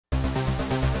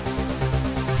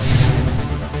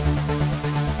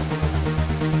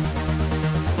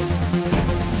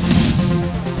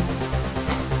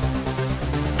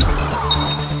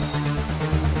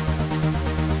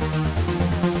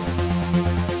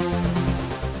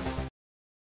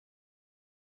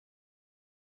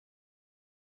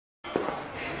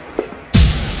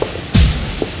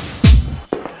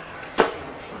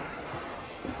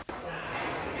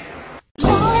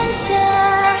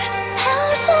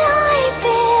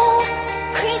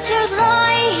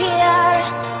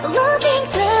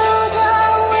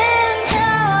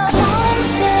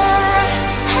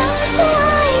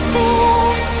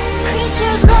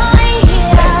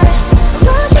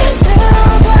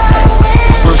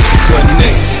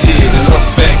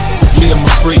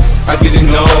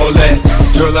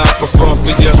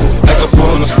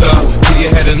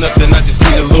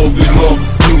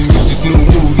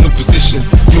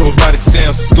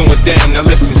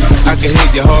I can hear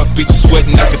your heartbeat, you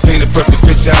sweating. I can paint a perfect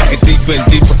picture. I get deeper and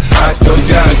deeper. I told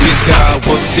ya I'd get ya. I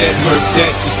work that, murk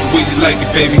that, just the way you like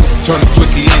it, baby. Turn a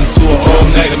quickie into an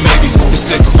all-nighter, maybe. The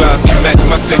sex vibe, you match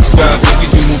my sex vibe, baby.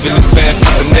 You moving as fast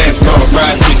as a NASCAR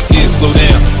ride. Switch gears, slow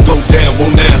down, go down, whoa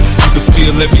now. You can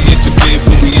feel every inch of it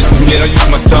when we intimate. I use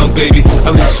my tongue, baby.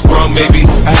 I leave you sprung, baby.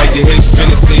 I had your head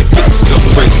spinning, saying 50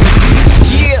 something crazy.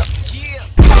 Yeah.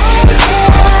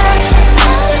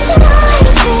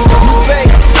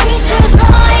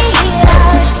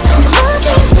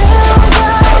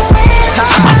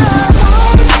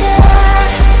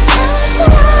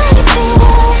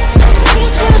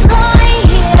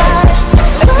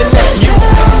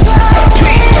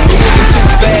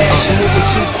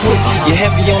 You're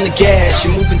heavy on the gas,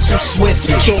 you're moving too swift.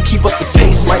 You can't keep up the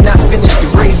pace, might not finish the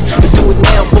race. But do it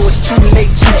now before it's too late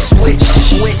to switch.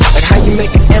 Like how you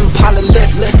make an Impala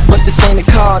lift. But this ain't a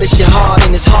car, this your heart,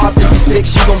 and it's hard to be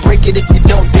fixed. You gon' break it if you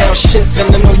don't downshift.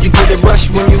 And I know you get a rush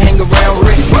when you hang around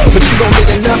risk, but you gon' get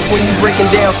enough when you breaking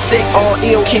down sick. All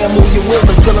ill, can't move your wheels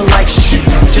and feeling like shit.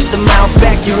 Just a mile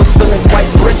back, you was feeling quite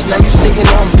brisk. Now you sitting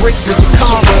on bricks with your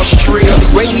car on street.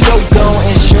 Radio gone,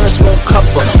 insurance won't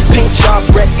cover. Paint job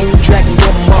wreck and you dragging